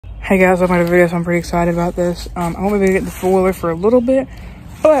Hey guys, welcome to the video. So I'm pretty excited about this. I won't be able to get the four-wheeler for a little bit,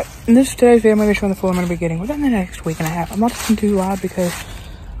 but in this today's video, I'm going to be showing the four-wheeler I'm going to be getting within the next week and a half. I'm not talking too loud because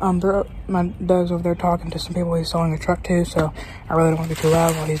my dog's over there talking to some people he's selling a truck to, so I really don't want to be too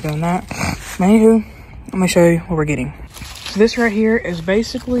loud while he's doing that. But anywho, let me show you what we're getting. So this right here is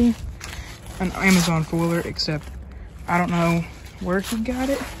basically an Amazon four-wheeler, except I don't know where he got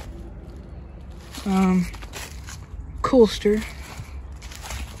it. Coolster.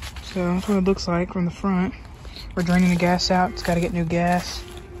 So that's what it looks like from the front. We're draining the gas out. It's got to get new gas.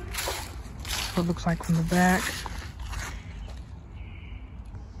 That's what it looks like from the back.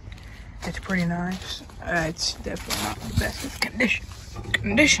 It's pretty nice. It's definitely not the best of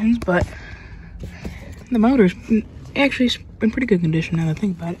conditions, but the motor's actually in pretty good condition now that I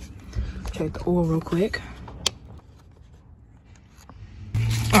think about it. Check the oil real quick.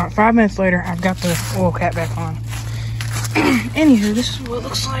 Alright, 5 minutes later, I've got the oil cap back on. Anywho, this is what it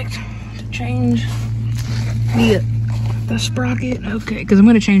looks like to change the sprocket. Okay, because I'm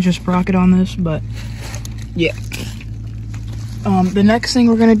going to change the sprocket on this, but yeah. The next thing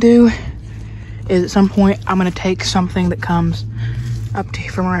we're going to do is at some point, I'm going to take something that comes up to,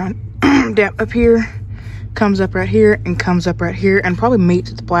 from around down up here, comes up right here, and comes up right here, and probably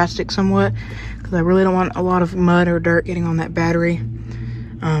meets the plastic somewhat, because I really don't want a lot of mud or dirt getting on that battery.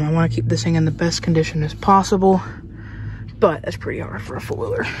 I want to keep this thing in the best condition as possible, but that's pretty hard for a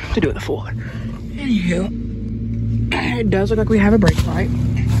four-wheeler to do with a four-wheeler. Anywho, it does look like we have a brake light.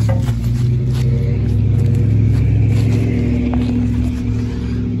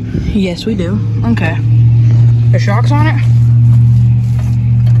 Yes, we do. Okay. The shocks on it?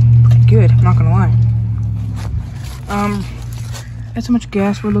 Pretty good, I'm not gonna lie. That's how much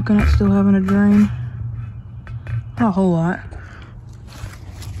gas we're looking at still having to drain. Not a whole lot.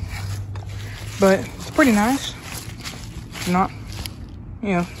 But it's pretty nice. Not,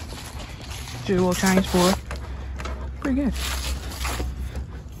 you know, just a little Chinese four. Pretty good.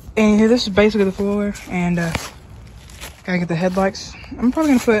 And here, this is basically the four-wheeler, and gotta get the headlights. I'm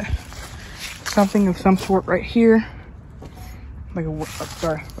probably gonna put something of some sort right here, like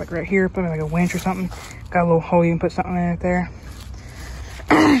like right here, probably like a winch or something. Got a little hole, you can put something in it there.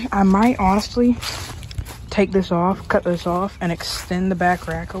 I might honestly take this off, cut this off, and extend the back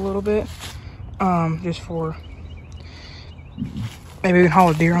rack a little bit. Just for maybe we can haul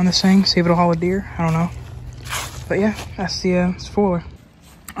a deer on this thing, see if it'll haul a deer. I don't know, but yeah, that's the four-wheeler.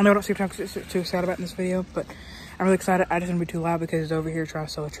 I know I don't seem too excited about in this video, but I'm really excited. I just don't be too loud because he's over here trying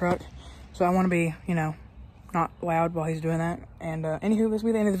to sell a truck, so I want to be, you know, not loud while he's doing that. And anywho, this will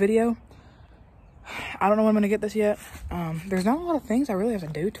be the end of the video. I don't know when I'm gonna get this yet. There's not a lot of things I really have to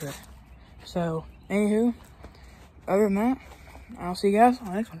do to it. So anywho, other than that, I'll see you guys on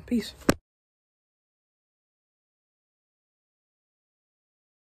the next one. Peace.